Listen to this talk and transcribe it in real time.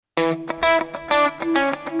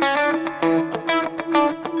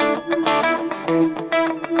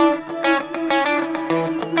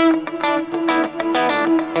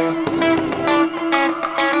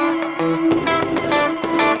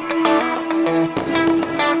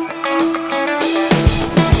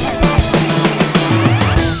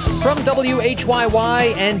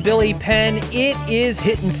WHYY and Billy Penn. It is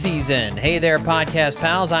Hittin season. Hey there, podcast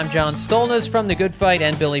pals. I'm John Stolnis from the Good Phight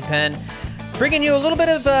and Billy Penn, bringing you a little bit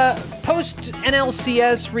of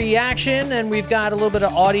post-NLCS reaction, and we've got a little bit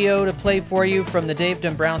of audio to play for you from the Dave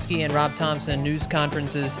Dombrowski and Rob Thomson news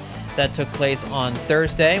conferences that took place on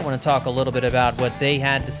Thursday. I want to talk a little bit about what they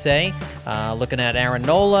had to say, looking at Aaron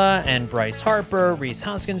Nola and Bryce Harper, Rhys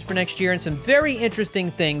Hoskins for next year, and some very interesting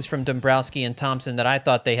things from Dombrowski and Thomson that I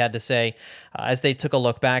thought they had to say as they took a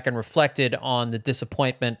look back and reflected on the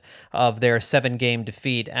disappointment of their 7-game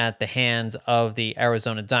defeat at the hands of the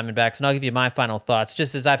Arizona Diamondbacks. And I'll give you my final thoughts,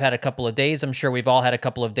 just as I've had a couple of days. I'm sure we've all had a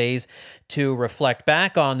couple of days to reflect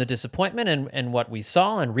back on the disappointment and what we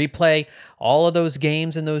saw and replay all of those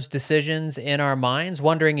games and those decisions in our minds,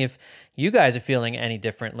 wondering if you guys are feeling any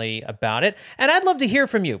differently about it. And I'd love to hear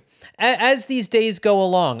from you as these days go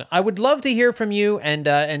along. I would love to hear from you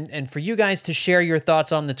and for you guys to share your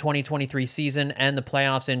thoughts on the 2023 season and the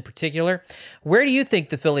playoffs in particular. Where do you think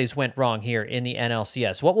the Phillies went wrong here in the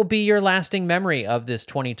NLCS? What will be your lasting memory of this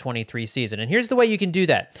 2023 season? And here's the way you can do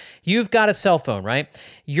that. You've got a cell phone, right?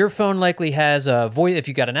 Your phone likely has a voice. If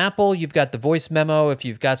you've got an Apple, you've got the voice memo. If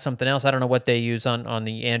you've got something else, I don't know what they use on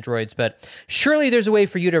the Androids, but surely there's a way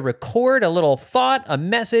for you to record a little thought, a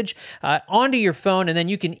message onto your phone, and then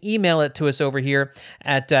you can email it to us over here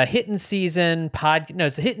at it's hittinseason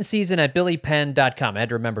at billypenn.com. I had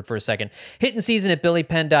to remember it for a second. Hittinseason at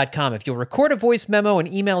billypenn.com. If you'll record a voice memo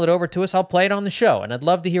and email it over to us, I'll play it on the show, and I'd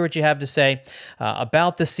love to hear what you have to say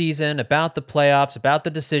about the season, about the playoffs, about the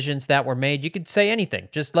decisions that were made. You could say anything.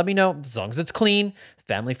 Just let me know, as long as it's clean,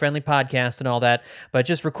 family-friendly podcast and all that. But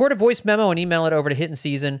just record a voice memo and email it over to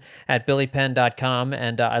hittinseason at billypenn.com,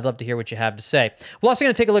 and I'd love to hear what you have to say. We're also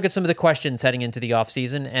going to take a look at some of the questions heading into the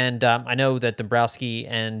offseason, and I know that Dombrowski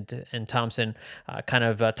and Thomson kind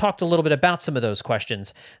of talked a little bit about some of those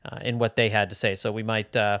questions in what they had to say, so we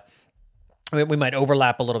might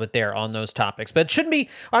overlap a little bit there on those topics, but it shouldn't be.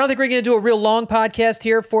 I don't think we're going to do a real long podcast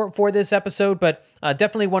here for this episode, but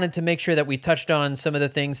definitely wanted to make sure that we touched on some of the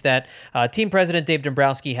things that team president Dave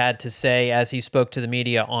Dombrowski had to say as he spoke to the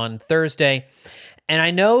media on Thursday. And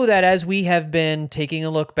I know that as we have been taking a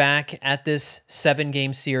look back at this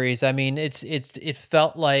 7-game series, I mean, it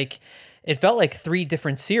felt like 3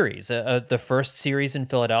 different series. The first series in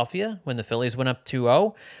Philadelphia when the Phillies went up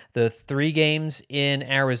 2-0, the 3 games in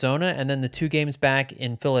Arizona, and then the 2 games back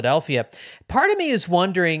in Philadelphia. Part of me is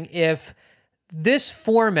wondering if this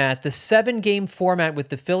format, the 7-game format with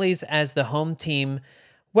the Phillies as the home team,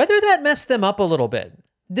 whether that messed them up a little bit.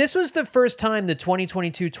 This was the first time the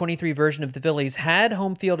 2022-23 version of the Phillies had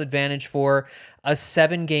home field advantage for a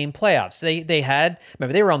 7-game playoffs. They had,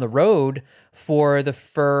 remember, they were on the road for the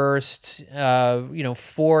first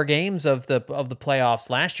 4 games of the playoffs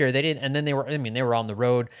last year. They didn't, and then they were on the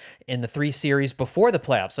road in the 3 series before the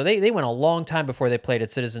playoffs. So they went a long time before they played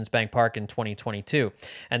at Citizens Bank Park in 2022.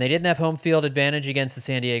 And they didn't have home field advantage against the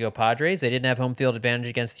San Diego Padres. They didn't have home field advantage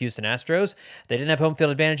against the Houston Astros. They didn't have home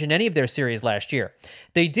field advantage in any of their series last year.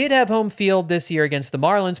 They did have home field this year against the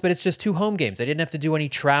Marlins, but it's just 2 home games. They didn't have to do any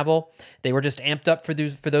travel. They were just amped up for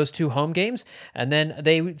those 2 home games. And then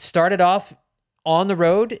they started off on the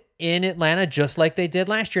road in Atlanta, just like they did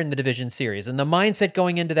last year in the division series. And the mindset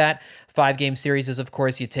going into that 5-game series is, of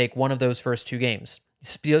course, you take one of those first 2 games.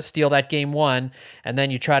 You steal that game 1, and then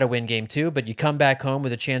you try to win game 2, but you come back home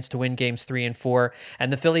with a chance to win games 3 and 4.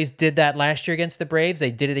 And the Phillies did that last year against the Braves. They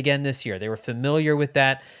did it again this year. They were familiar with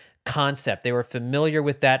that concept. They were familiar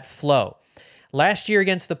with that flow. Last year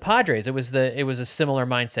against the Padres, it was a similar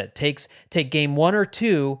mindset. Take game 1 or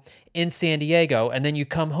 2 in San Diego, and then you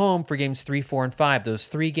come home for games 3, 4, and 5, those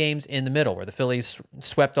 3 games in the middle, where the Phillies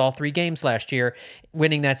swept all 3 games last year,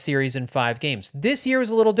 winning that series in 5 games. This year is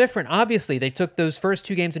a little different. Obviously, they took those first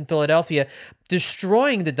 2 games in Philadelphia,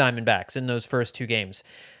 destroying the Diamondbacks in those first 2 games,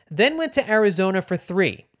 then went to Arizona for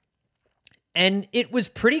 3. And it was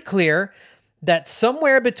pretty clear that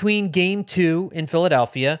somewhere between game 2 in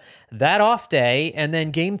Philadelphia, that off day, and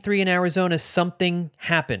then game 3 in Arizona, something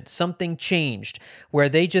happened. Something changed where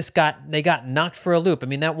they got knocked for a loop. I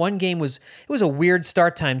mean, that one game was a weird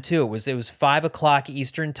start time too. It was 5 o'clock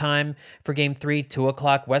Eastern time for game 3, 2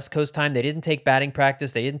 o'clock West Coast time. They didn't take batting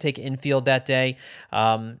practice. They didn't take infield that day.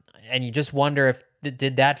 And you just wonder if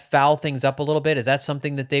did that foul things up a little bit? Is that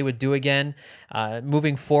something that they would do again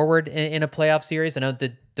moving forward in a playoff series? I know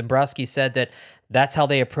that Dombrowski said that that's how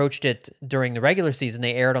they approached it during the regular season.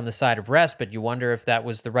 They erred on the side of rest, but you wonder if that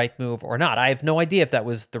was the right move or not. I have no idea if that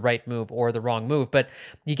was the right move or the wrong move, but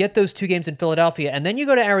you get those 2 games in Philadelphia, and then you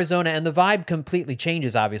go to Arizona, and the vibe completely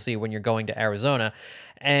changes, obviously, when you're going to Arizona,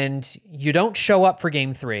 and you don't show up for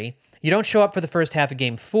game 3. You don't show up for the first half of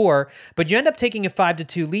Game 4, but you end up taking a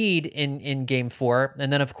 5-2 lead in Game 4,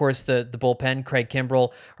 and then, of course, the bullpen, Craig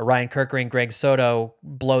Kimbrell, Ryan Kerkering, Greg Soto,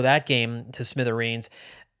 blow that game to smithereens.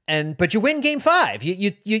 But you win Game 5.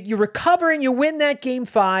 You recover and you win that Game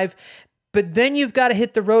 5, but then you've got to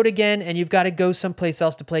hit the road again, and you've got to go someplace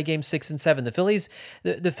else to play Game 6 and 7. The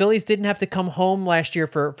Phillies didn't have to come home last year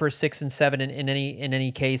for 6 and 7 in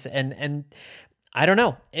any case, and I don't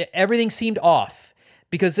know. Everything seemed off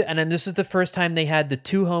because, and then this is the first time they had the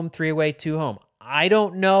 2 home, 3 away, 2 home. I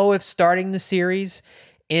don't know if starting the series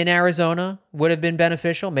in Arizona would have been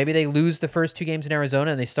beneficial. Maybe they lose the first 2 games in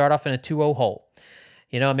Arizona and they start off in a 2-0 hole.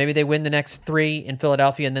 Maybe they win the next 3 in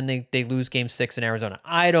Philadelphia and then they lose Game 6 in Arizona.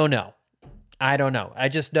 I don't know. I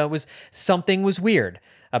just know something was weird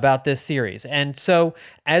about this series. And so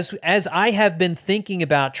as I have been thinking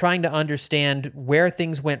about trying to understand where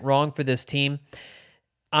things went wrong for this team,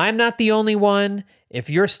 I'm not the only one. If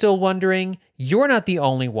you're still wondering, you're not the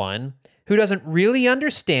only one who doesn't really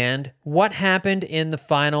understand what happened in the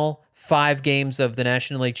final 5 games of the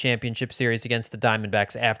National League Championship Series against the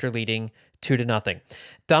Diamondbacks after leading 2-0.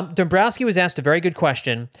 Dombrowski was asked a very good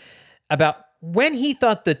question about when he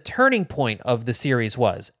thought the turning point of the series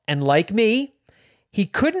was. And like me, he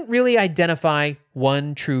couldn't really identify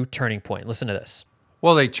one true turning point. Listen to this.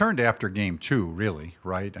 Well, they turned after Game 2, really,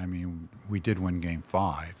 right? I mean, we did win Game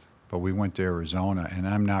 5, but we went to Arizona, and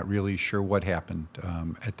I'm not really sure what happened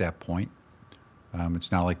at that point.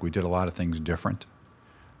 It's not like we did a lot of things different,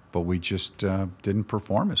 but we just didn't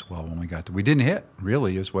perform as well when we got there. We didn't hit,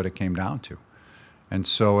 really, is what it came down to. And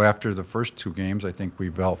so after the first 2 games, I think we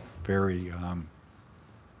felt very,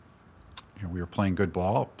 we were playing good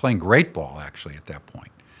ball, playing great ball, actually, at that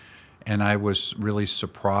point. And I was really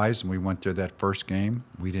surprised, and we went through that first game.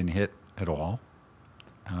 We didn't hit at all.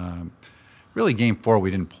 Really, Game 4, we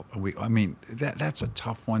didn't. That's a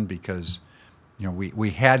tough one because, we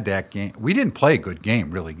had that game. We didn't play a good game,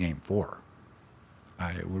 really, Game 4.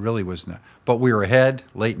 It really was not. But we were ahead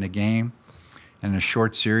late in the game. In a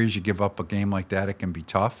short series, you give up a game like that, it can be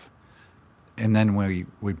tough. And then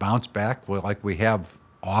we bounce back, like we have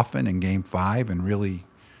often in Game 5, and really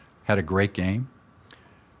had a great game.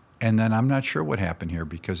 And then I'm not sure what happened here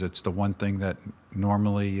because it's the one thing that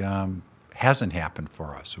normally hasn't happened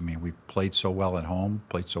for us. I mean, we played so well at home,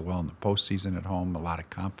 played so well in the postseason at home, a lot of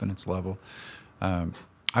confidence level.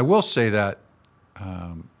 I will say that,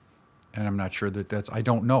 and I'm not sure I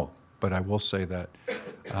don't know, but I will say that,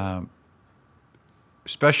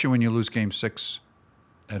 especially when you lose Game 6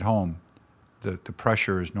 at home, the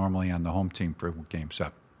pressure is normally on the home team for Game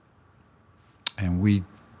 7. And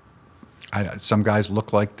some guys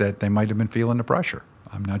look like that they might have been feeling the pressure.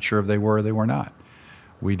 I'm not sure if they were or they were not.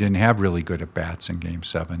 We didn't have really good at-bats in Game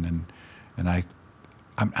 7, and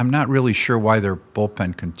I'm not really sure why their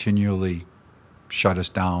bullpen continually shut us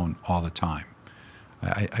down all the time.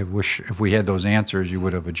 I wish if we had those answers, you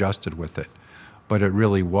would have adjusted with it. But it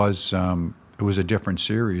really was it was a different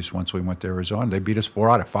series once we went to Arizona. They beat us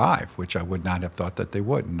 4 out of 5, which I would not have thought that they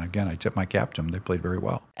would. And again, I tip my cap to them. They played very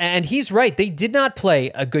well. And he's right. They did not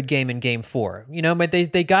play a good game in Game 4. But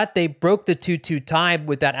they broke the 2-2 tie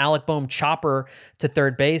with that Alec Boehm chopper to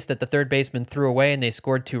third base that the third baseman threw away, and they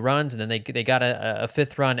scored 2 runs, and then they got a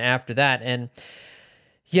 5th run after that. And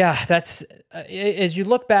yeah, that's as you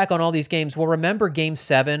look back on all these games, we'll remember Game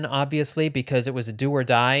 7, obviously, because it was a do or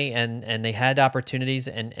die, and they had opportunities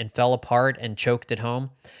and fell apart and choked at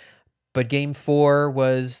home. But Game 4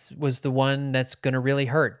 was the one that's going to really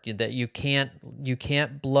hurt, that you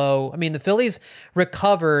can't blow. I mean, the Phillies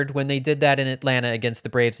recovered when they did that in Atlanta against the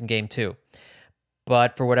Braves in Game 2.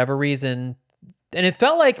 But for whatever reason, and it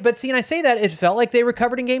felt like, but see, and I say that, it felt like they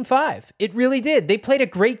recovered in Game 5. It really did. They played a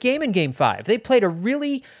great game in Game 5. They played a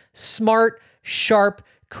really smart, sharp,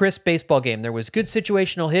 crisp baseball game. There was good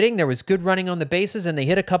situational hitting. There was good running on the bases, and they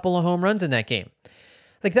hit a couple of home runs in that game.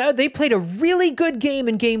 Like that, they played a really good game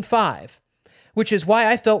in Game 5, which is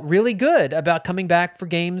why I felt really good about coming back for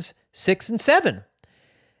Games 6 and 7.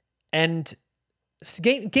 And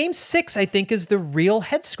Game 6, I think, is the real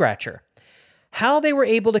head-scratcher. How they were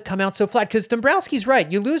able to come out so flat, because Dombrowski's right.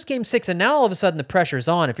 You lose Game 6, and now all of a sudden the pressure's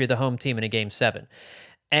on if you're the home team in a Game 7.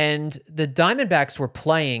 And the Diamondbacks were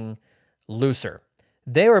playing looser.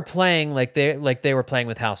 They were playing like they were playing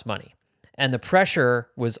with house money. And the pressure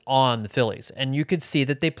was on the Phillies. And you could see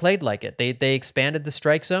that they played like it. They expanded the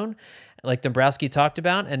strike zone, like Dombrowski talked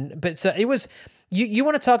about. But so it was, you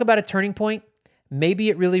want to talk about a turning point? Maybe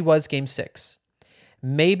it really was Game 6.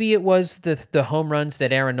 Maybe it was the home runs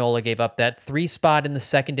that Aaron Nola gave up, that 3 spot in the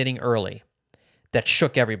second inning early that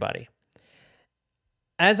shook everybody.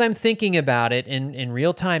 As I'm thinking about it in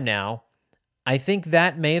real time now, I think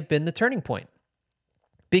that may have been the turning point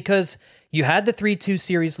because you had the 3-2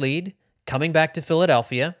 series lead coming back to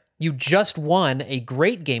Philadelphia. You just won a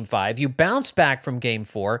great Game 5. You bounced back from Game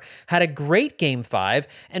 4, had a great Game 5,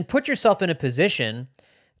 and put yourself in a position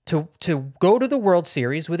to go to the World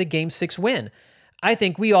Series with a Game 6 win. I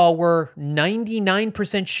think we all were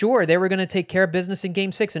 99% sure they were going to take care of business in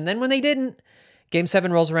Game 6. And then when they didn't, Game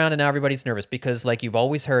 7 rolls around and now everybody's nervous because, like you've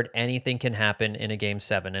always heard, anything can happen in a Game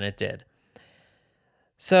 7, and it did.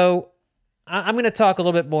 So I'm going to talk a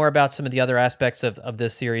little bit more about some of the other aspects of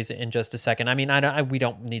this series in just a second. I mean, we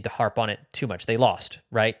don't need to harp on it too much. They lost,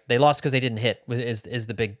 right? They lost because they didn't hit. Is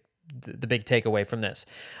the big takeaway from this.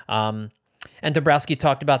 And Dombrowski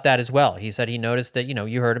talked about that as well. He said he noticed that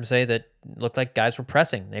you heard him say that it looked like guys were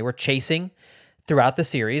pressing. They were chasing throughout the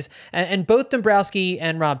series, and both Dombrowski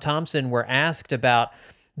and Rob Thomson were asked about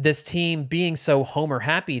this team being so homer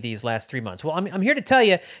happy these last 3 months. Well, I'm here to tell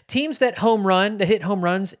you, teams that hit home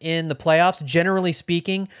runs in the playoffs, generally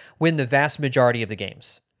speaking, win the vast majority of the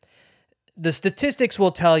games. The statistics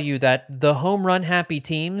will tell you that the home run happy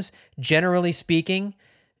teams, generally speaking,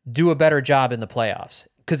 do a better job in the playoffs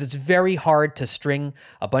because it's very hard to string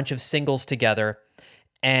a bunch of singles together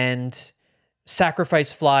and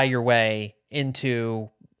sacrifice fly your way into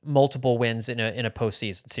multiple wins in a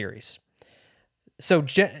postseason series. So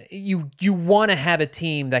you want to have a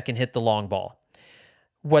team that can hit the long ball.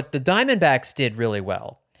 What the Diamondbacks did really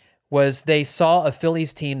well was they saw a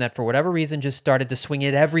Phillies team that for whatever reason just started to swing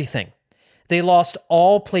at everything. They lost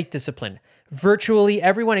all plate discipline. Virtually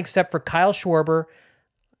everyone except for Kyle Schwarber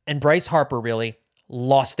and Bryce Harper really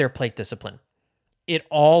lost their plate discipline. It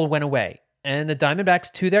all went away. And the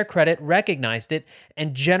Diamondbacks, to their credit, recognized it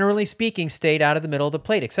and generally speaking stayed out of the middle of the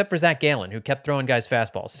plate, except for Zach Gallen, who kept throwing guys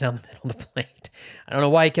fastballs down the middle of the plate. I don't know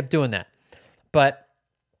why he kept doing that. But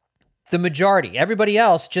the majority, everybody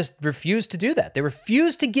else just refused to do that. They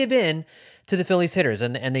refused to give in to the Phillies hitters.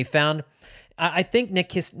 And they found, I think Nick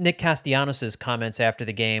Castellanos' comments after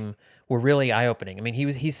the game were really eye-opening. I mean,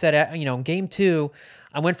 he said, in Game 2,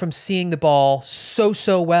 I went from seeing the ball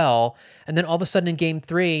so well, and then all of a sudden in Game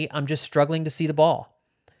 3, I'm just struggling to see the ball.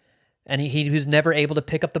 And he was never able to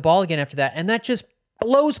pick up the ball again after that. And that just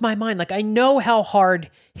blows my mind. Like, I know how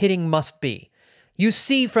hard hitting must be. You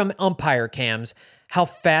see from umpire cams how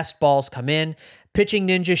fast balls come in. Pitching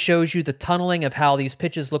Ninja shows you the tunneling of how these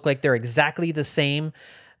pitches look like they're exactly the same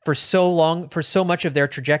for so long, for so much of their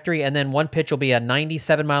trajectory, and then one pitch will be a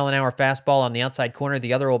 97-mile-an-hour fastball on the outside corner,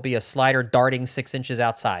 the other will be a slider darting 6 inches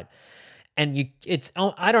outside. And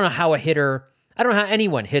I don't know how I don't know how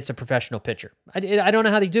anyone hits a professional pitcher. I don't know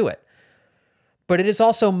how they do it. But it is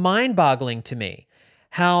also mind-boggling to me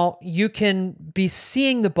how you can be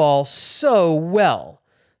seeing the ball so well,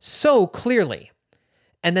 so clearly,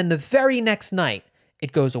 and then the very next night,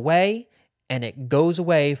 it goes away, and it goes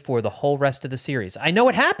away for the whole rest of the series. I know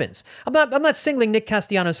it happens. I'm not singling Nick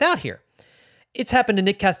Castellanos out here. It's happened to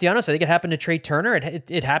Nick Castellanos. I think it happened to Trey Turner.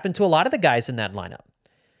 It happened to a lot of the guys in that lineup.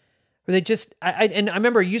 Where they just, I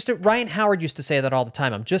remember Ryan Howard used to say that all the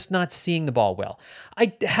time. I'm just not seeing the ball well.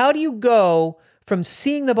 How do you go from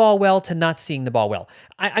seeing the ball well to not seeing the ball well?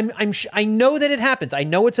 I know that it happens. I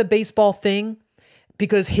know it's a baseball thing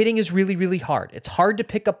because hitting is really, really hard. It's hard to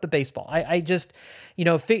pick up the baseball. It's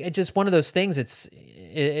just one of those things. It's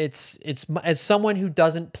as someone who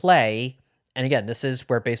doesn't play, and again, this is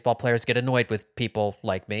where baseball players get annoyed with people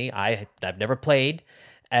like me. I've never played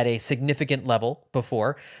at a significant level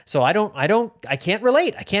before, so I can't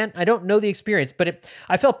relate. I don't know the experience, but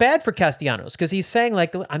I felt bad for Castellanos because he's saying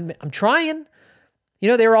like, I'm trying.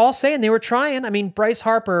 They were all saying they were trying. I mean, Bryce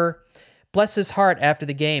Harper, bless his heart, after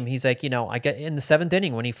the game, he's like, I got in the 7th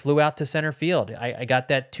inning when he flew out to center field. I got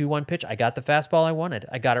that 2-1 pitch. I got the fastball I wanted.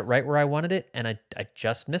 I got it right where I wanted it, and I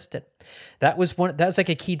just missed it. That was like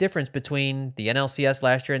a key difference between the NLCS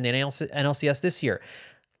last year and the NLCS this year.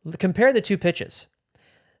 Compare the two pitches.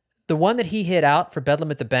 The one that he hit out for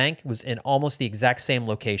Bedlam at the Bank was in almost the exact same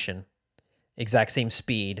location, exact same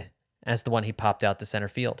speed as the one he popped out to center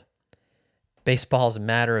field. Baseball's a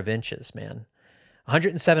matter of inches, man.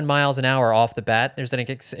 107 miles an hour off the bat. There's an I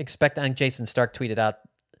think Jason Stark tweeted out,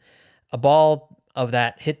 a ball of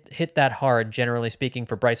that hit that hard, generally speaking,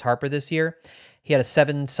 for Bryce Harper this year. He had a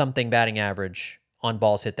 7-something batting average on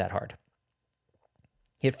balls hit that hard.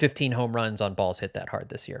 He hit 15 home runs on balls hit that hard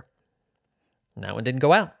this year. And that one didn't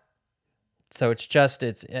go out. So I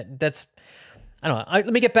don't know. Let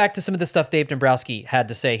me get back to some of the stuff Dave Dombrowski had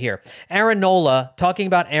to say here. Talking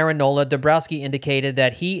about Aaron Nola, Dombrowski indicated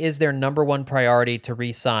that he is their number one priority to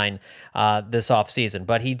re-sign this offseason.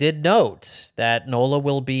 But he did note that Nola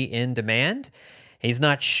will be in demand. He's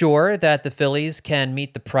not sure that the Phillies can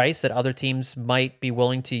meet the price that other teams might be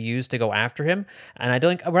willing to use to go after him. And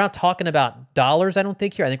we're not talking about dollars, I don't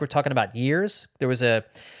think, here. I think we're talking about years. There was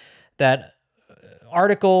that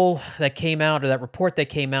article that came out, or that report that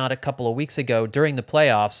came out a couple of weeks ago during the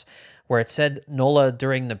playoffs, where it said Nola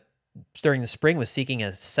during the spring was seeking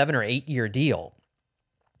a 7 or 8 year deal.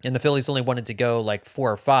 And the Phillies only wanted to go like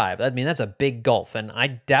 4 or 5. I mean, that's a big gulf. And I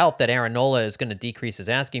doubt that Aaron Nola is going to decrease his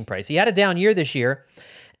asking price. He had a down year this year,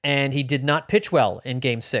 and he did not pitch well in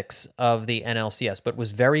Game 6 of the NLCS, but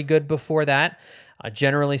was very good before that.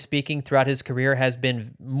 Generally speaking, throughout his career, has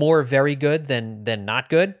been more very good than not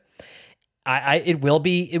good. It will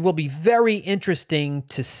be very interesting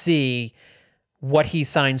to see what he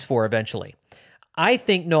signs for eventually. I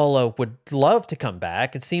think Nola would love to come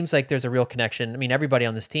back. It seems like there's a real connection. I mean, everybody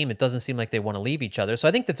on this team, it doesn't seem like they want to leave each other. So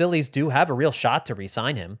I think the Phillies do have a real shot to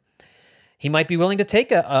re-sign him. He might be willing to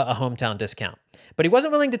take a hometown discount, but he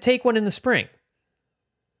wasn't willing to take one in the spring.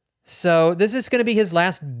 So this is going to be his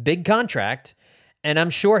last big contract, and I'm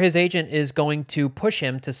sure his agent is going to push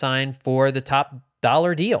him to sign for the top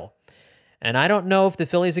dollar deal. And I don't know if the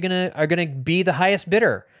Phillies are gonna be the highest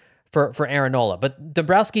bidder for Aaron Nola. But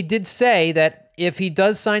Dombrowski did say that if he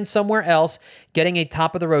does sign somewhere else, getting a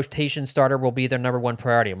top-of-the-rotation starter will be their number one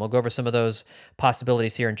priority. And we'll go over some of those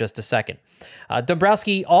possibilities here in just a second.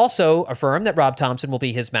 Dombrowski also affirmed that Rob Thomson will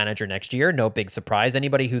be his manager next year. No big surprise.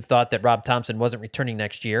 Anybody who thought that Rob Thomson wasn't returning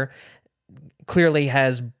next year clearly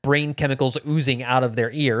has brain chemicals oozing out of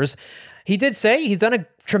their ears. He did say he's done a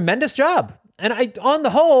tremendous job. And on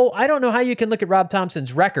the whole, I don't know how you can look at Rob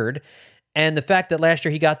Thomson's record and the fact that last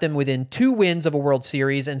year he got them within 2 wins of a World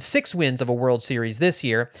Series and 6 wins of a World Series this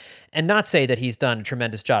year, and not say that he's done a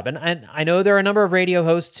tremendous job. And I know there are a number of radio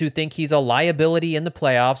hosts who think he's a liability in the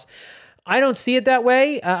playoffs. I don't see it that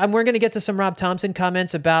way. And we're going to get to some Rob Thomson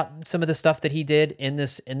comments about some of the stuff that he did in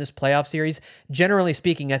this playoff series. Generally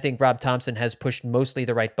speaking, I think Rob Thomson has pushed mostly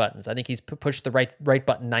the right buttons. I think he's pushed the right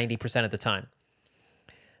button 90% of the time.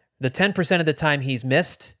 The 10% of the time he's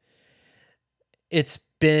missed, it's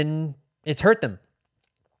hurt them.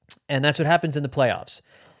 And that's what happens in the playoffs.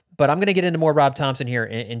 But I'm going to get into more Rob Thomson here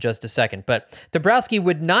in just a second. But Dombrowski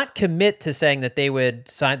would not commit to saying that they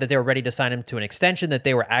were ready to sign him to an extension, that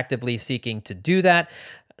they were actively seeking to do that.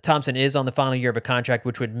 Thomson is on the final year of a contract,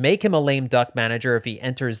 which would make him a lame duck manager if he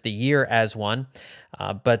enters the year as one.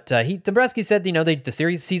 But Dombrowski said,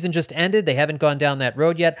 the season just ended. They haven't gone down that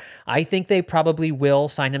road yet. I think they probably will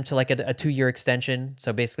sign him to like a 2-year extension.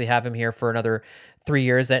 So basically have him here for another 3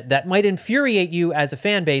 years. That might infuriate you as a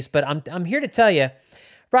fan base, but I'm here to tell you,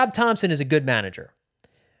 Rob Thomson is a good manager.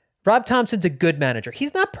 Rob Thompson's a good manager.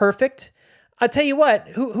 He's not perfect. I'll tell you what,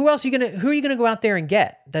 who are you gonna go out there and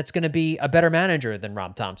get that's gonna be a better manager than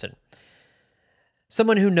Rob Thomson?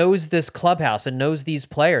 Someone who knows this clubhouse and knows these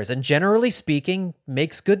players and generally speaking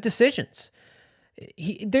makes good decisions.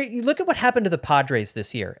 Look at what happened to the Padres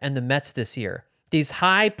this year and the Mets this year. These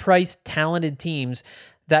high-priced, talented teams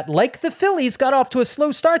that, like the Phillies, got off to a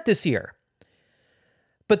slow start this year.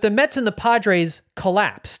 But the Mets and the Padres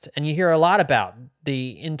collapsed, and you hear a lot about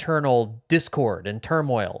the internal discord and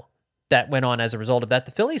turmoil that went on as a result of that.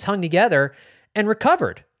 The Phillies hung together and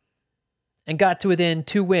recovered and got to within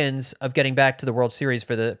 2 wins of getting back to the World Series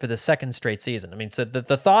for the second straight season. I mean, so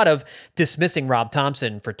the thought of dismissing Rob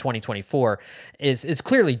Thomson for 2024 is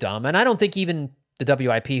clearly dumb, and I don't think even the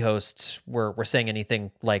WIP hosts were saying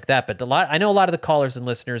anything like that. But I know a lot of the callers and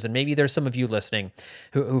listeners, and maybe there's some of you listening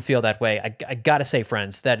who feel that way. I gotta say,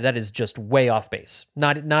 friends, that is just way off base.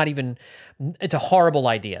 Not even. It's a horrible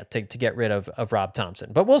idea to get rid of Rob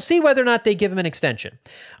Thomson. But we'll see whether or not they give him an extension.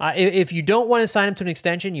 If you don't want to sign him to an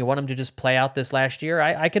extension, you want him to just play out this last year,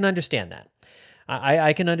 I can understand that.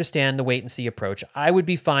 I can understand the wait-and-see approach. I would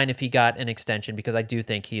be fine if he got an extension because I do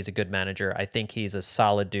think he's a good manager. I think he's a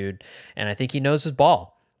solid dude, and I think he knows his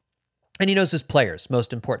ball. And he knows his players,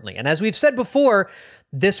 most importantly. And as we've said before,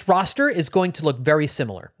 this roster is going to look very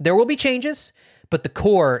similar. There will be changes, but the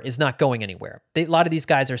core is not going anywhere. A lot of these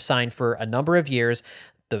guys are signed for a number of years.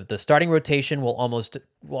 The starting rotation will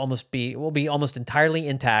be almost entirely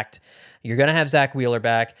intact. You're going to have Zach Wheeler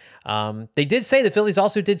back. The Phillies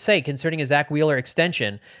also did say concerning a Zach Wheeler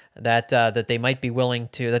extension that they might be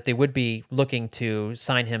they would be looking to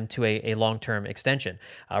sign him to a long-term extension.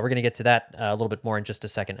 We're going to get to that a little bit more in just a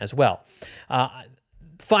second as well.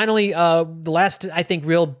 Finally, the last, I think,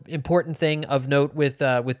 real important thing of note with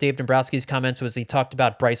Dave Dombrowski's comments was he talked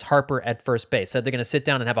about Bryce Harper at first base. Said they're going to sit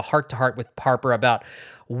down and have a heart-to-heart with Harper about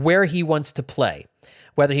where he wants to play,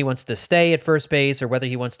 whether he wants to stay at first base or whether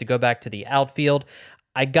he wants to go back to the outfield.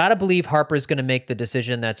 I got to believe Harper's going to make the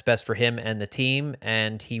decision that's best for him and the team,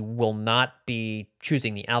 and he will not be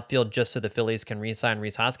choosing the outfield just so the Phillies can re-sign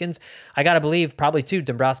Rhys Hoskins. I got to believe probably too,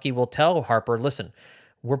 Dombrowski will tell Harper, listen,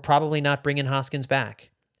 we're probably not bringing Hoskins back.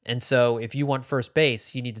 And so if you want first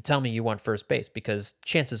base, you need to tell me you want first base, because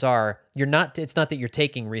chances are it's not that you're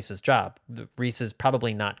taking Rhys's job. Rhys is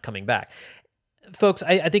probably not coming back. Folks,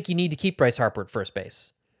 I think you need to keep Bryce Harper at first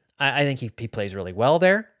base. I think he plays really well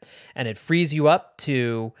there, and it frees you up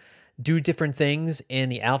to do different things in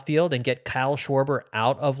the outfield and get Kyle Schwarber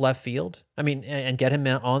out of left field. I mean, and get him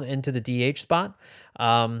on into the DH spot.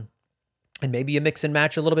 And maybe you mix and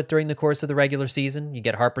match a little bit during the course of the regular season. You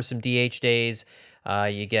get Harper some DH days.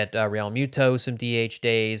 You get Real Muto some DH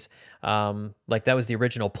days. Like that was the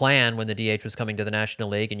original plan when the DH was coming to the National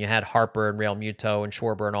League, and you had Harper and Real Muto and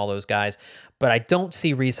Schwarber and all those guys. But I don't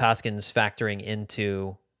see Rhys Hoskins factoring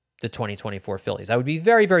into the 2024 Phillies. I would be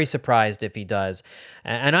very, very surprised if he does.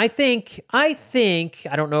 And I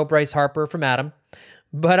don't know Bryce Harper from Adam,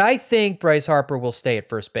 but I think Bryce Harper will stay at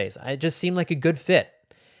first base. It just seemed like a good fit.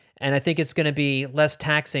 And I think it's going to be less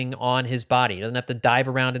taxing on his body. He doesn't have to dive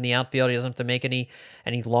around in the outfield. He doesn't have to make any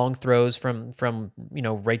long throws from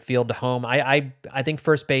right field to home. I think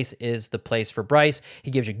first base is the place for Bryce.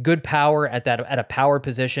 He gives you good power at a power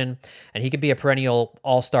position, and he could be a perennial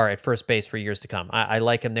all-star at first base for years to come. I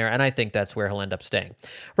like him there, and I think that's where he'll end up staying.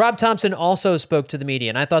 Rob Thomson also spoke to the media,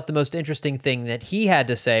 and I thought the most interesting thing that he had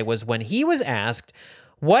to say was when he was asked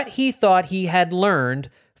what he thought he had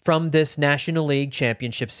learned from this National League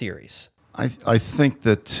Championship Series. I think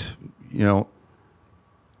that, there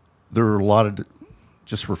are a lot of,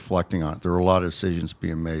 just reflecting on it, there are a lot of decisions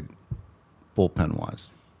being made bullpen-wise.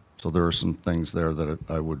 So there are some things there that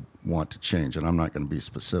I would want to change, and I'm not going to be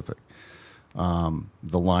specific. The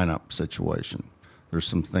lineup situation. There's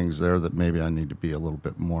some things there that maybe I need to be a little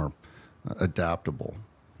bit more adaptable,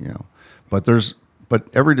 But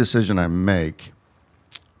every decision I make,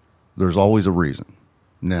 there's always a reason.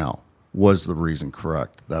 Now, was the reason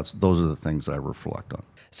correct? Those are the things I reflect on.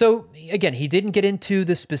 So again, he didn't get into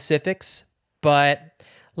the specifics, but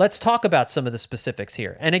let's talk about some of the specifics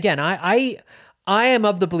here. And again, I am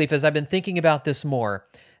of the belief, as I've been thinking about this more,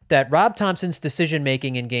 that Rob Thomson's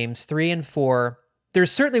decision-making in games 3 and 4, there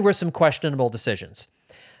certainly were some questionable decisions.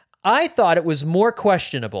 I thought it was more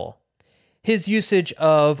questionable his usage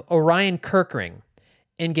of Orion Kerkering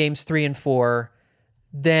in games 3 and 4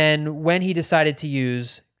 than when he decided to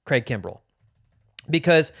use Craig Kimbrell.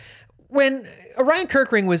 Because when Orion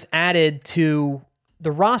Kerkering was added to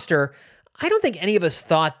the roster, I don't think any of us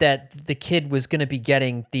thought that the kid was going to be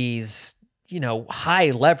getting these,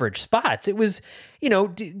 high leverage spots. It was,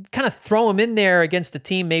 kind of throw him in there against a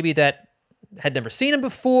team maybe that had never seen him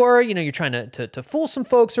before. You're trying to fool some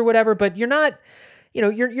folks or whatever, but you're not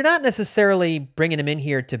necessarily bringing him in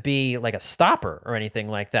here to be like a stopper or anything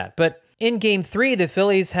like that. But in Game 3, the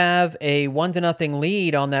Phillies have a 1-0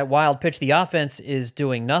 lead on that wild pitch. The offense is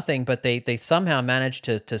doing nothing, but they somehow managed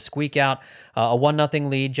to squeak out a 1-0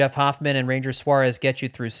 lead. Jeff Hoffman and Ranger Suarez get you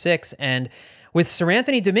through 6. And with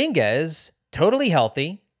Seranthony Dominguez totally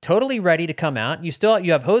healthy, totally ready to come out,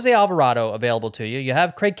 you have Jose Alvarado available to you. You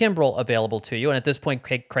have Craig Kimbrell available to you. And at this point,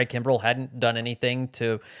 Craig Kimbrell hadn't done anything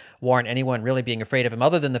to warrant anyone really being afraid of him,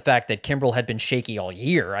 other than the fact that Kimbrell had been shaky all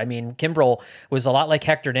year. I mean, Kimbrell was a lot like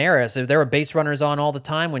Hector Neris. There were base runners on all the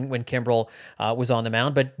time when Kimbrell was on the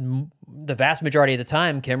mound, but the vast majority of the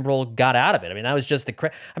time, Kimbrell got out of it. I mean, that was just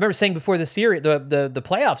I remember saying before the series, the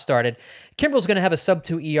playoffs started, Kimbrell's going to have a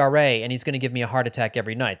sub-2 ERA, and he's going to give me a heart attack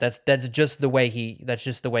every night. That's just the way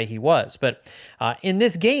he was. But in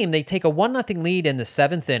this game, they take a 1-0 lead in the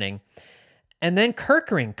 7th inning, and then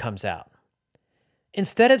Kerkering comes out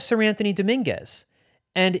instead of Seranthony Dominguez.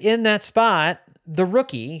 And in that spot, the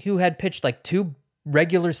rookie, who had pitched like 2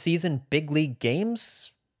 regular season big league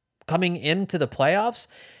games coming into the playoffs,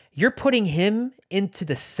 you're putting him into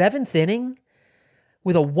the 7th inning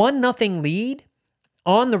with a 1-0 lead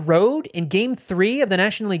on the road in Game 3 of the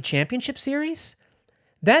National League Championship Series?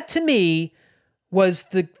 That, to me, was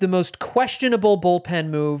the most questionable bullpen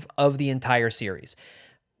move of the entire series.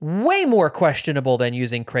 Way more questionable than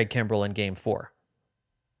using Craig Kimbrell in Game 4.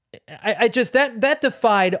 I just, that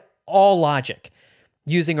defied all logic,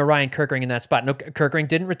 using Orion Kerkering in that spot. No, Kerkering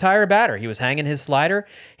didn't retire a batter. He was hanging his slider.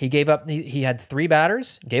 He had 3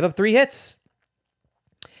 batters, gave up 3 hits.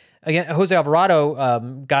 Again, Jose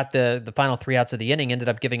Alvarado got the final 3 outs of the inning, ended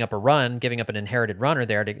up giving up an inherited runner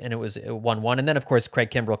there, and it was 1-1. And then, of course,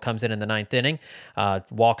 Craig Kimbrell comes in the 9th inning,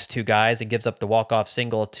 walks 2 guys, and gives up the walk-off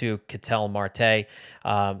single to Ketel Marte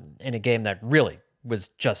in a game that really was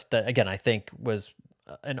just, again, I think was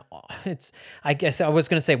I guess I was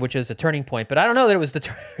going to say which is a turning point, but I don't know that it was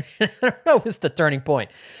I don't know it was the turning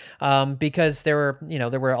point, because there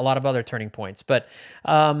were a lot of other turning points, but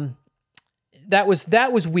that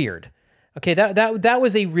was weird. Okay, that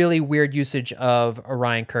was a really weird usage of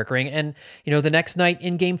Orion Kerkering. And, the next night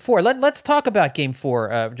in Game 4, let's talk about Game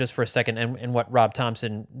 4 just for a second and what Rob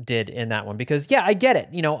Thomson did in that one. Because, yeah, I get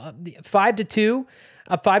it. 5-2,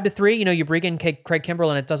 up 5-3, you bring in Craig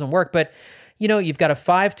Kimbrell and it doesn't work. But, you've got a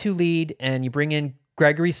 5-2 lead and you bring in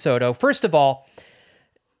Gregory Soto. First of all,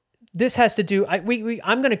 this has to do... I'm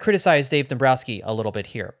going to criticize Dave Dombrowski a little bit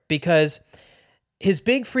here because his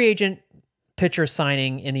big free agent pitcher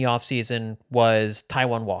signing in the offseason was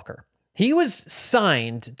Taijuan Walker. He was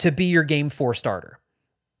signed to be your Game 4 starter.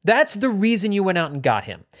 That's the reason you went out and got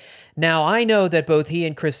him. Now, I know that both he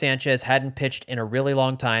and Chris Sanchez hadn't pitched in a really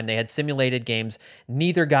long time. They had simulated games.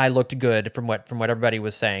 Neither guy looked good from what everybody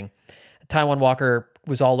was saying. Taijuan Walker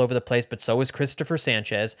was all over the place, but so was Christopher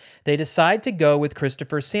Sanchez. They decide to go with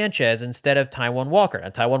Christopher Sanchez instead of Taijuan Walker.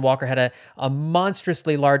 And Taijuan Walker had a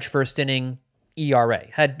monstrously large first inning ERA,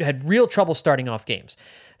 had real trouble starting off games.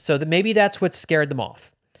 So maybe that's what scared them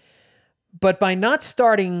off. But by not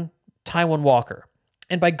starting Taijuan Walker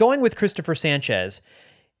and by going with Christopher Sanchez,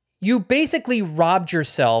 you basically robbed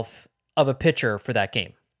yourself of a pitcher for that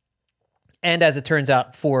game. And as it turns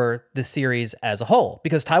out, for the series as a whole,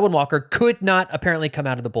 because Taijuan Walker could not apparently come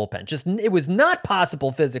out of the bullpen. It was not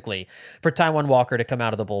possible physically for Taijuan Walker to come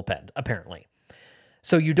out of the bullpen, apparently.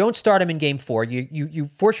 So you don't start him in Game 4. You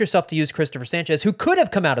force yourself to use Christopher Sanchez, who could have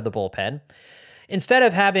come out of the bullpen. Instead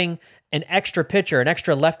of having an extra pitcher, an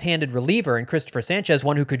extra left-handed reliever in Christopher Sanchez,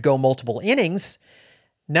 one who could go multiple innings,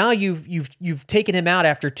 now you've taken him out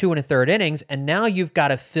after 2 1/3 innings, and now you've got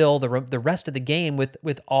to fill the rest of the game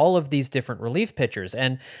with all of these different relief pitchers,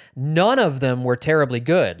 and none of them were terribly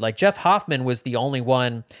good. Like Jeff Hoffman was the only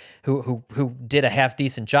one who did a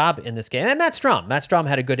half-decent job in this game, and Matt Strom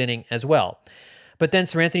had a good inning as well. But then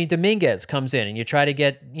Seranthony Dominguez comes in, and you try to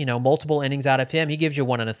get multiple innings out of him. He gives you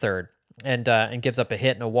 1 1/3 and gives up a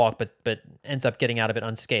hit and a walk, but ends up getting out of it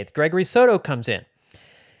unscathed. Gregory Soto comes in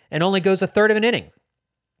and only goes 1/3 of an inning,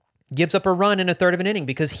 gives up a run in 1/3 of an inning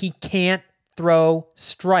because he can't throw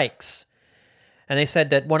strikes. And they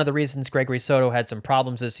said that one of the reasons Gregory Soto had some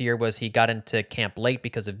problems this year was he got into camp late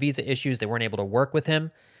because of visa issues. They weren't able to work with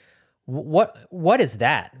him. What is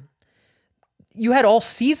that? You had all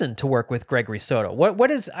season to work with Gregory Soto.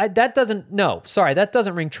 That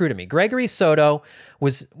doesn't ring true to me. Gregory Soto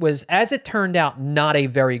was, as it turned out, not a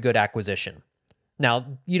very good acquisition.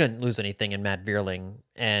 Now, you didn't lose anything in Matt Vierling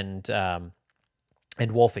and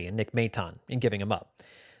Wolfie and Nick Maton in giving him up.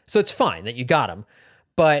 So it's fine that you got him,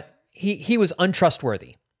 but he was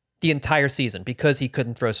untrustworthy the entire season because he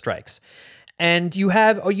couldn't throw strikes. And you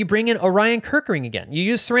bring in Orion Kerkering again. You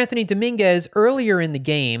use Seranthony Dominguez earlier in the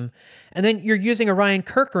game, and then you're using Orion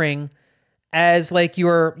Kerkering as like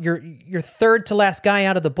your third to last guy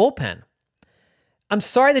out of the bullpen. I'm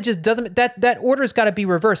sorry, that just doesn't. That order's got to be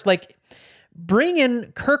reversed. Like, bring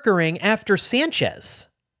in Kerkering after Sanchez.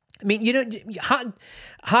 I mean,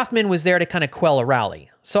 Hoffman was there to kind of quell a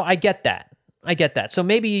rally, so I get that. So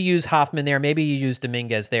maybe you use Hoffman there, maybe you use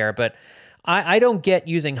Dominguez there, but I don't get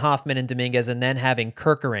using Hoffman and Dominguez and then having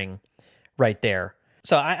Kerkering right there.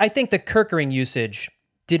 So I think the Kerkering usage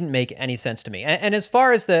didn't make any sense to me. And as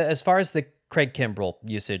far as the Craig Kimbrell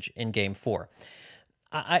usage in Game 4,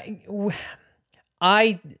 I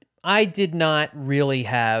did not really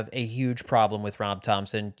have a huge problem with Rob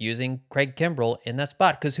Thomson using Craig Kimbrell in that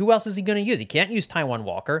spot, because who else is he going to use? He can't use Taijuan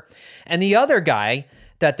Walker. And the other guy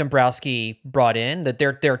that Dombrowski brought in, that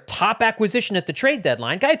their top acquisition at the trade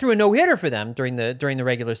deadline, guy threw a no-hitter for them during the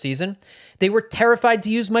regular season. They were terrified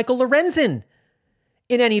to use Michael Lorenzen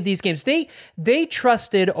in any of these games. They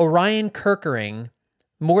trusted Orion Kerkering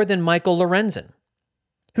more than Michael Lorenzen,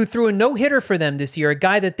 who threw a no-hitter for them this year, a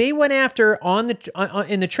guy that they went after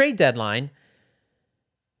in the trade deadline,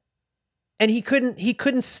 and he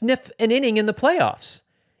couldn't sniff an inning in the playoffs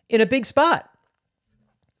in a big spot.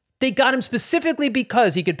 They got him specifically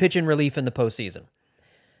because he could pitch in relief in the postseason,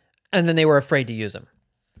 and then they were afraid to use him.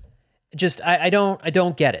 I don't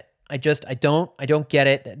get it. I don't get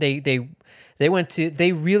it.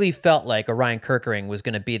 They really felt like Orion Kerkering was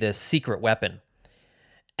going to be this secret weapon.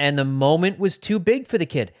 And the moment was too big for the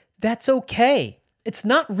kid. That's okay. It's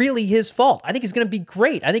not really his fault. I think he's going to be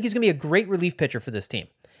great. I think he's going to be a great relief pitcher for this team.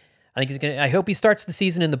 I hope he starts the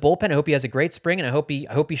season in the bullpen. I hope he has a great spring, and I hope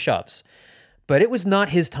he shoves. But it was not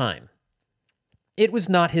his time. It was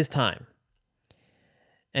not his time.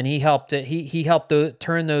 And he helped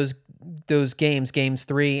turn those games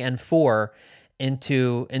 3 and 4,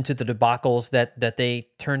 into the debacles that they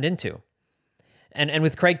turned into. And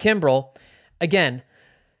with Craig Kimbrell, again,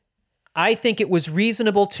 I think it was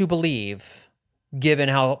reasonable to believe, given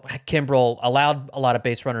how Kimbrell allowed a lot of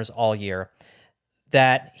base runners all year,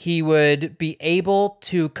 that he would be able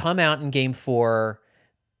to come out in Game 4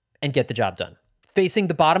 and get the job done. Facing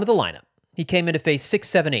the bottom of the lineup. He came in to face 6,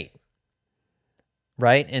 7, 8,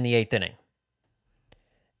 right, in the 8th inning.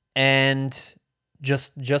 And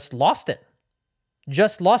just lost it.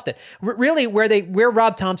 Just lost it. Really, where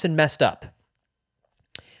Rob Thomson messed up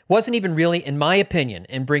wasn't even really, in my opinion,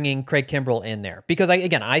 in bringing Craig Kimbrell in there. Because,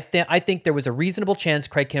 I think there was a reasonable chance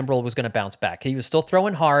Craig Kimbrell was going to bounce back. He was still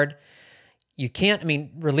throwing hard.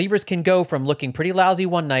 Relievers can go from looking pretty lousy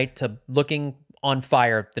one night to looking on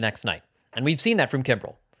fire the next night. And we've seen that from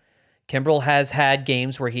Kimbrell. Kimbrell has had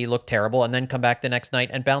games where he looked terrible and then come back the next night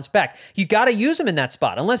and bounce back. You got to use him in that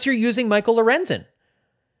spot, unless you're using Michael Lorenzen.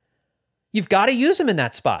 You've got to use him in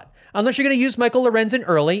that spot, unless you're going to use Michael Lorenzen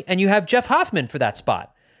early and you have Jeff Hoffman for that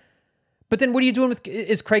spot. But then what are you doing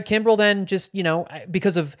is Craig Kimbrell then just,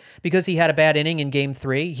 because he had a bad inning in Game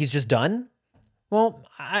 3, he's just done? Well,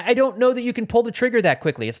 I don't know that you can pull the trigger that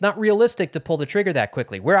quickly. It's not realistic to pull the trigger that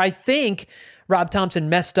quickly. Where I think Rob Thomson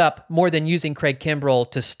messed up more than using Craig Kimbrell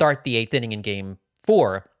to start the 8th inning in Game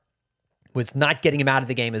 4 was not getting him out of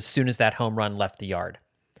the game as soon as that home run left the yard.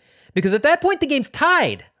 Because at that point, the game's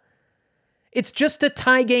tied. It's just a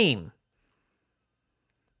tie game.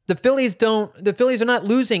 The Phillies are not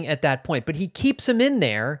losing at that point, but he keeps him in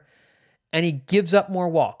there and he gives up more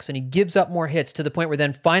walks and he gives up more hits to the point where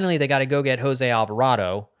then finally they got to go get Jose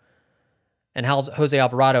Alvarado, and Jose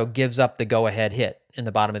Alvarado gives up the go-ahead hit in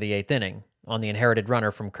the bottom of the 8th inning on the inherited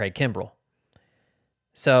runner from Craig Kimbrell.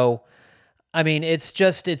 So, I think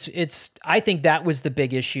that was the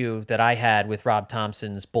big issue that I had with Rob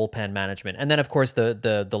Thomson's bullpen management. And then, of course,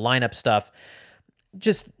 the lineup stuff,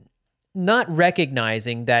 just not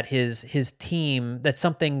recognizing that his team, that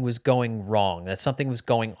something was going wrong, that something was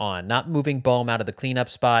going on, not moving Bohm out of the cleanup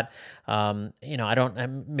spot.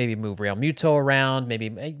 Maybe move Real Muto around, maybe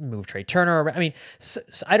move Trey Turner around.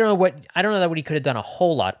 I don't know that what he could have done a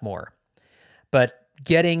whole lot more, but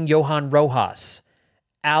getting Johan Rojas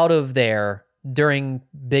out of there during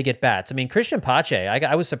big at-bats. Christian Pache,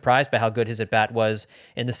 I was surprised by how good his at-bat was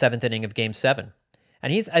in the 7th inning of Game 7.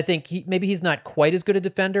 And maybe he's not quite as good a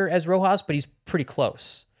defender as Rojas, but he's pretty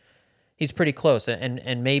close. He's pretty close.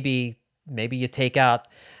 And maybe you take out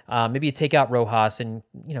Rojas, and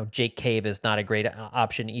Jake Cave is not a great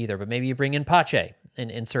option either, but maybe you bring in Pache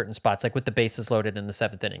in certain spots, like with the bases loaded in the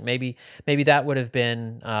 7th inning. Maybe that would have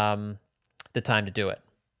been the time to do it.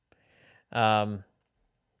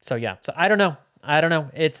 So I don't know.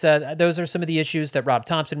 It's those are some of the issues that Rob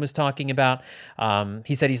Thomson was talking about.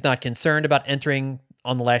 He said he's not concerned about entering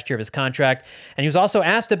on the last year of his contract. And he was also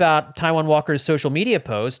asked about Taijuan Walker's social media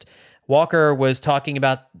post. Walker was talking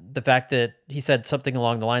about the fact that he said something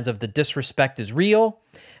along the lines of the disrespect is real.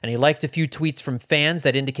 And he liked a few tweets from fans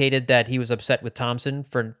that indicated that he was upset with Thomson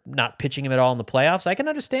for not pitching him at all in the playoffs. I can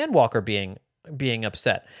understand Walker being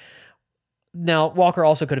upset. Now, Walker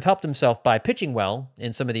also could have helped himself by pitching well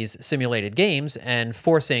in some of these simulated games and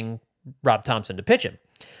forcing Rob Thomson to pitch him.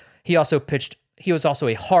 He was also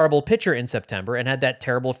a horrible pitcher in September and had that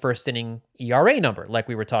terrible first inning ERA number like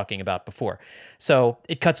we were talking about before. So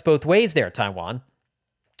it cuts both ways there, Taijuan.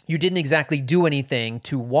 You didn't exactly do anything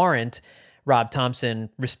to warrant Rob Thomson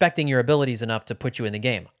respecting your abilities enough to put you in the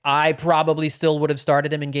game. I probably still would have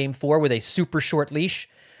started him in Game 4 with a super short leash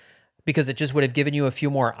because it just would have given you a few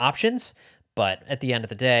more options. But at the end of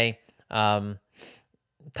the day, Taijuan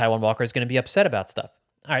Walker is going to be upset about stuff.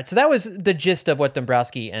 All right, so that was the gist of what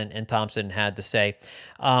Dombrowski and Thomson had to say.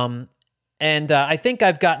 And I think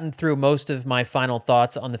I've gotten through most of my final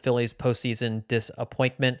thoughts on the Phillies' postseason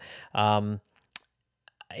disappointment. I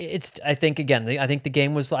think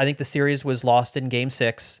the series was lost in Game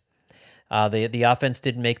 6. The offense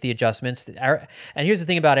didn't make the adjustments. And here's the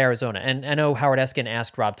thing about Arizona. And I know Howard Eskin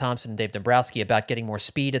asked Rob Thomson and Dave Dombrowski about getting more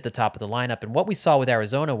speed at the top of the lineup. And what we saw with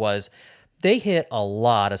Arizona was they hit a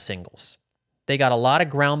lot of singles. They got a lot of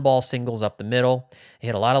ground ball singles up the middle. They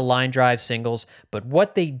hit a lot of line drive singles. But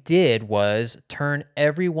what they did was turn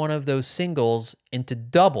every one of those singles into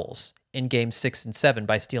doubles in Games 6 and 7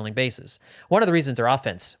 by stealing bases. One of the reasons their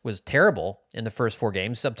offense was terrible in the first 4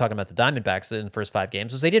 games, I'm talking about the Diamondbacks in the first 5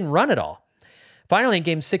 games, was they didn't run at all. Finally, in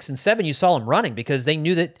Games 6 and 7, you saw them running because they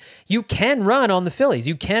knew that you can run on the Phillies.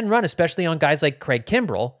 You can run, especially on guys like Craig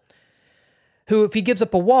Kimbrell, who, if he gives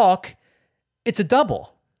up a walk, it's a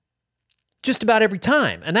double. Just about every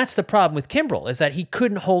time. And that's the problem with Kimbrell, is that he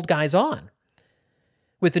couldn't hold guys on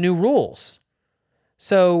with the new rules.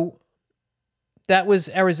 So that was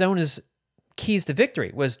Arizona's keys to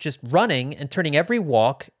victory, was just running and turning every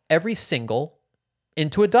walk, every single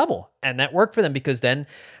into a double. And that worked for them because then,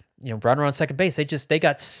 runner on second base, they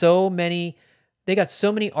got so many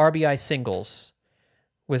RBI singles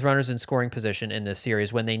with runners in scoring position in this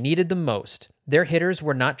series when they needed them most. Their hitters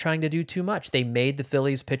were not trying to do too much. They made the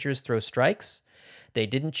Phillies pitchers throw strikes. They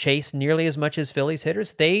didn't chase nearly as much as Phillies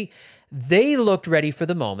hitters. They looked ready for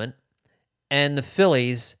the moment, and the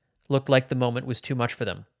Phillies looked like the moment was too much for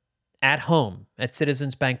them. At home at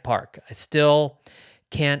Citizens Bank Park. I still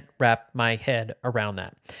can't wrap my head around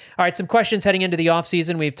that. All right, some questions heading into the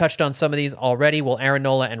offseason. We've touched on some of these already. Will Aaron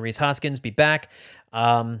Nola and Rhys Hoskins be back?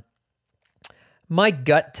 My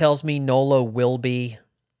gut tells me Nola will be.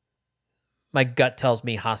 My gut tells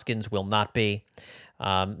me Hoskins will not be.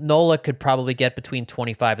 Nola could probably get between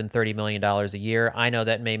 $25 and $30 million a year. I know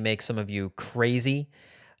that may make some of you crazy.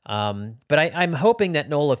 But I'm hoping that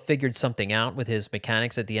Nola figured something out with his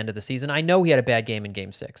mechanics at the end of the season. I know he had a bad game in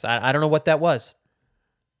Game 6. I don't know what that was.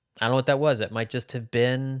 It might just have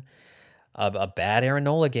been a bad Aaron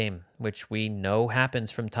Nola game, which we know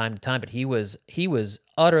happens from time to time. But he was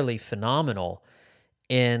utterly phenomenal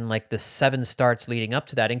in like the 7 starts leading up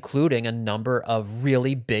to that, including a number of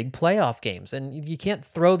really big playoff games. And you can't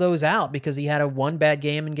throw those out because he had a one bad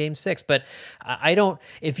game in Game 6. But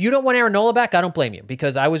if you don't want Aaron Nola back, I don't blame you,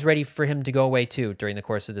 because I was ready for him to go away too during the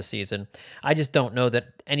course of the season. I just don't know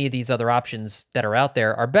that any of these other options that are out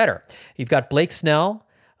there are better. You've got Blake Snell.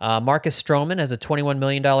 Marcus Stroman has a $21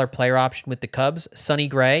 million player option with the Cubs. Sonny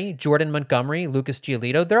Gray, Jordan Montgomery, Lucas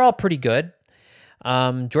Giolito. They're all pretty good.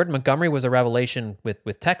 Jordan Montgomery was a revelation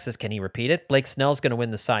with Texas. Can he repeat it? Blake Snell's going to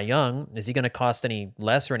win the Cy Young. Is he going to cost any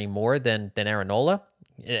less or any more than Aaron Nola?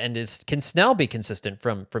 And can Snell be consistent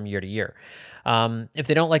from year to year? If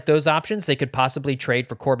they don't like those options, they could possibly trade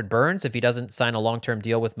for Corbin Burns if he doesn't sign a long-term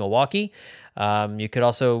deal with Milwaukee. You could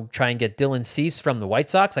also try and get Dylan Cease from the White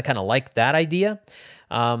Sox. I kind of like that idea.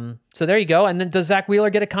 So there you go. And then does Zach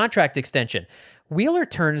Wheeler get a contract extension? Wheeler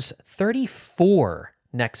turns 34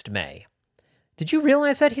 next May. Did you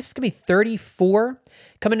realize that? He's going to be 34,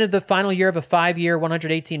 coming into the final year of a 5-year,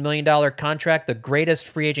 $118 million contract, the greatest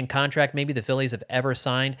free agent contract maybe the Phillies have ever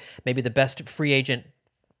signed, maybe the best free agent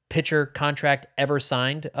pitcher contract ever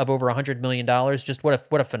signed of over $100 million. Just what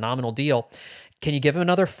a phenomenal deal. Can you give him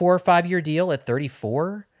another 4 or 5 year deal at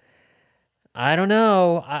 34? I don't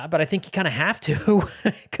know, but I think you kind of have to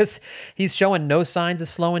because he's showing no signs of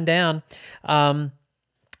slowing down. They're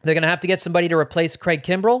going to have to get somebody to replace Craig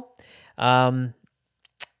Kimbrell.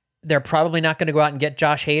 They're probably not going to go out and get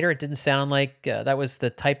Josh Hader. It didn't sound like that was the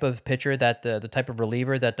type of pitcher the type of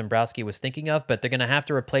reliever that Dombrowski was thinking of, but they're going to have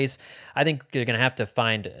to replace. I think they're going to have to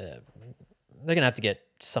find, they're going to have to get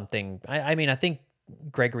something. I mean, I think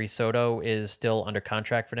Gregory Soto is still under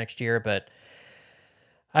contract for next year, but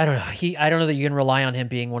I don't know. I don't know that you can rely on him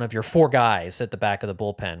being one of your 4 guys at the back of the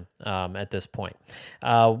bullpen at this point.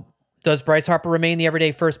 Does Bryce Harper remain the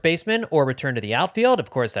everyday first baseman or return to the outfield? Of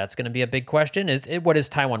course, that's going to be a big question. What is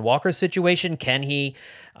Taijuan Walker's situation? Can he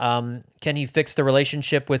fix the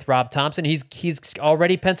relationship with Rob Thomson? He's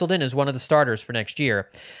already penciled in as one of the starters for next year.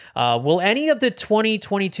 Will any of the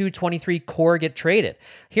 2022-23 core get traded?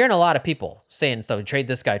 Hearing a lot of people saying stuff, trade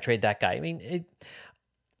this guy, trade that guy. I mean,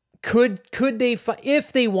 could they,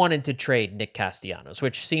 if they wanted to trade Nick Castellanos,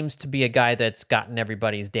 which seems to be a guy that's gotten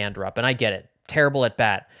everybody's dander up, and I get it, terrible at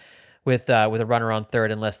bat with a runner on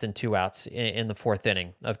third and less than 2 outs in the 4th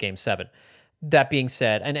inning of Game 7. That being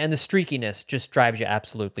said, and the streakiness just drives you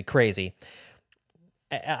absolutely crazy.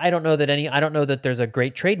 I don't know that there's a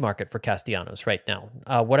great trade market for Castellanos right now.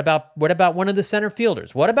 What about one of the center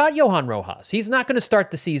fielders? What about Johan Rojas? He's not going to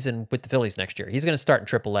start the season with the Phillies next year. He's going to start in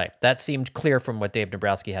AAA. That seemed clear from what Dave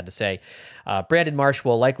Dombrowski had to say. Brandon Marsh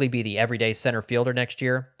will likely be the everyday center fielder next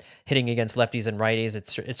year, hitting against lefties and righties.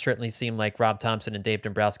 It certainly seemed like Rob Thomson and Dave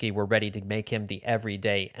Dombrowski were ready to make him an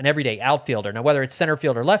everyday outfielder. Now, whether it's center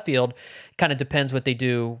field or left field, kind of depends what they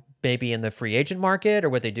do maybe in the free agent market or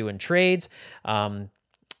what they do in trades.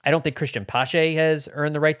 I don't think Christian Pache has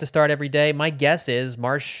earned the right to start every day. My guess is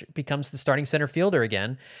Marsh becomes the starting center fielder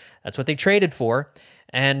again. That's what they traded for.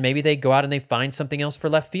 And maybe they go out and they find something else for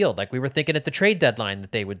left field, like we were thinking at the trade deadline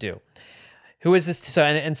that they would do. Who is this?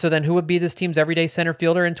 So then who would be this team's everyday center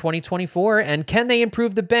fielder in 2024? And can they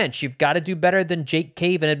improve the bench? You've got to do better than Jake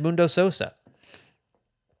Cave and Edmundo Sosa.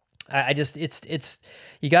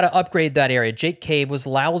 You got to upgrade that area. Jake Cave was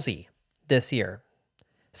lousy this year.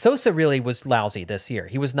 Sosa really was lousy this year.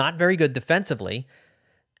 He was not very good defensively,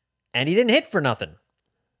 and he didn't hit for nothing.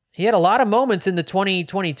 He had a lot of moments in the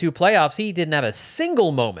 2022 playoffs. He didn't have a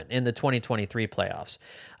single moment in the 2023 playoffs.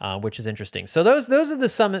 which is interesting. So those are the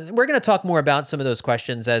some. We're going to talk more about some of those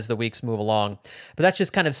questions as the weeks move along, but that's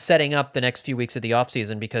just kind of setting up the next few weeks of the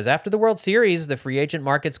offseason, because after the World Series, the free agent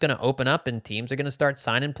market's going to open up and teams are going to start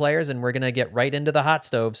signing players, and we're going to get right into the hot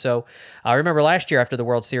stove. So I remember last year after the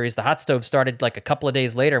World Series, the hot stove started like a couple of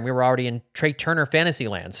days later, and we were already in Trey Turner fantasy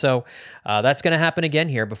land. So that's going to happen again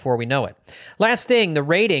here before we know it. Last thing, the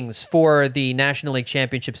ratings for the National League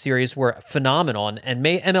Championship Series were phenomenal, and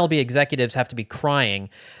MLB executives have to be crying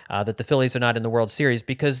that the Phillies are not in the World Series,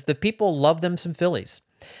 because the people love them some Phillies.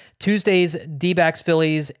 Tuesday's D-backs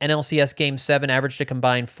Phillies NLCS Game 7 averaged a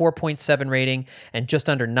combined 4.7 rating and just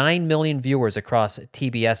under 9 million viewers across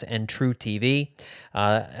TBS and True TV.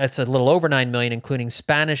 That's a little over 9 million, including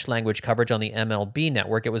Spanish language coverage on the MLB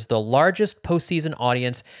network. It was the largest postseason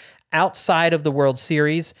audience outside of the World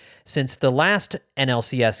Series since the last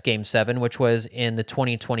NLCS Game 7, which was in the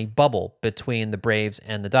 2020 bubble between the Braves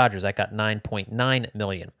and the Dodgers. That got 9.9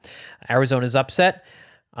 million. Arizona's upset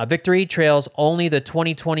victory trails only the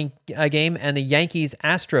 2020 game and the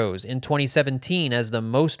Yankees-Astros in 2017 as the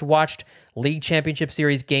most watched League Championship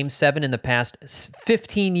Series Game 7 in the past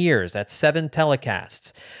 15 years. That's 7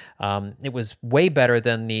 telecasts. It was way better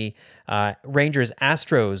than the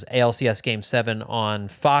Rangers-Astros ALCS Game 7 on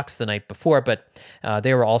Fox the night before, but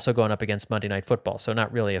they were also going up against Monday Night Football, so not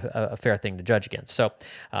really a fair thing to judge against. So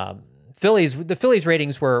the Phillies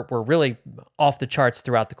ratings were really off the charts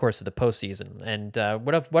throughout the course of the postseason, and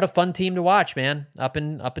what a fun team to watch, man. Up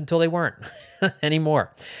until they weren't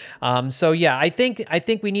anymore. So yeah, I think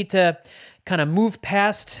we need to kind of move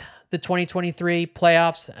past the 2023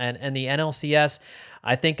 playoffs and the NLCS.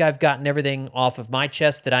 I think I've gotten everything off of my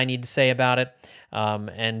chest that I need to say about it.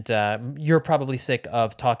 And you're probably sick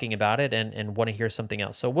of talking about it and want to hear something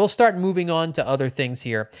else. So we'll start moving on to other things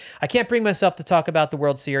here. I can't bring myself to talk about the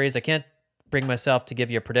World Series. I can't bring myself to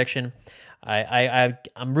give you a prediction. I'm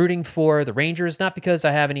rooting for the Rangers, not because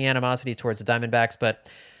I have any animosity towards the Diamondbacks, but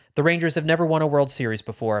the Rangers have never won a World Series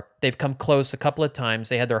before. They've come close a couple of times.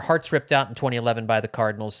 They had their hearts ripped out in 2011 by the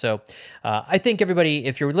Cardinals. So I think everybody,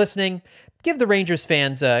 if you're listening, give the Rangers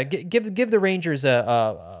fans, give the Rangers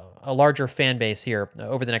a larger fan base here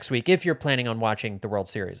over the next week if you're planning on watching the World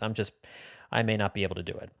Series. I may not be able to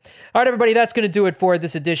do it. All right, everybody, that's going to do it for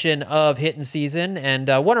this edition of Hittin' Season. And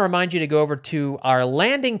I want to remind you to go over to our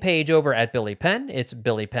landing page over at Billy Penn. It's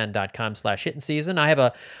billypenn.com/Hittin' Season. I have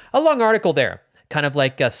a long article there, kind of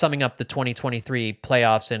like summing up the 2023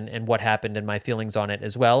 playoffs and what happened and my feelings on it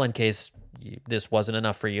as well, in case this wasn't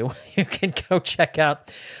enough for you. You can go check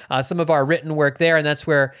out some of our written work there, and that's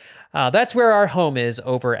where our home is,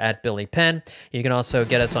 over at Billy Penn. You can also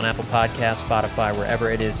get us on Apple Podcasts, Spotify, wherever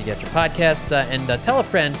it is you get your podcasts, and tell a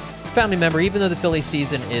friend, family member. Even though the Phillies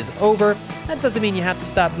season is over, that doesn't mean you have to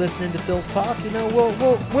stop listening to Phil's talk. You know,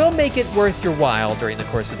 we'll make it worth your while during the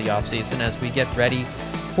course of the offseason as we get ready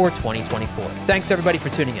for 2024. Thanks, everybody, for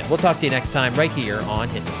tuning in. We'll talk to you next time right here on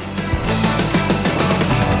Hittin' Season.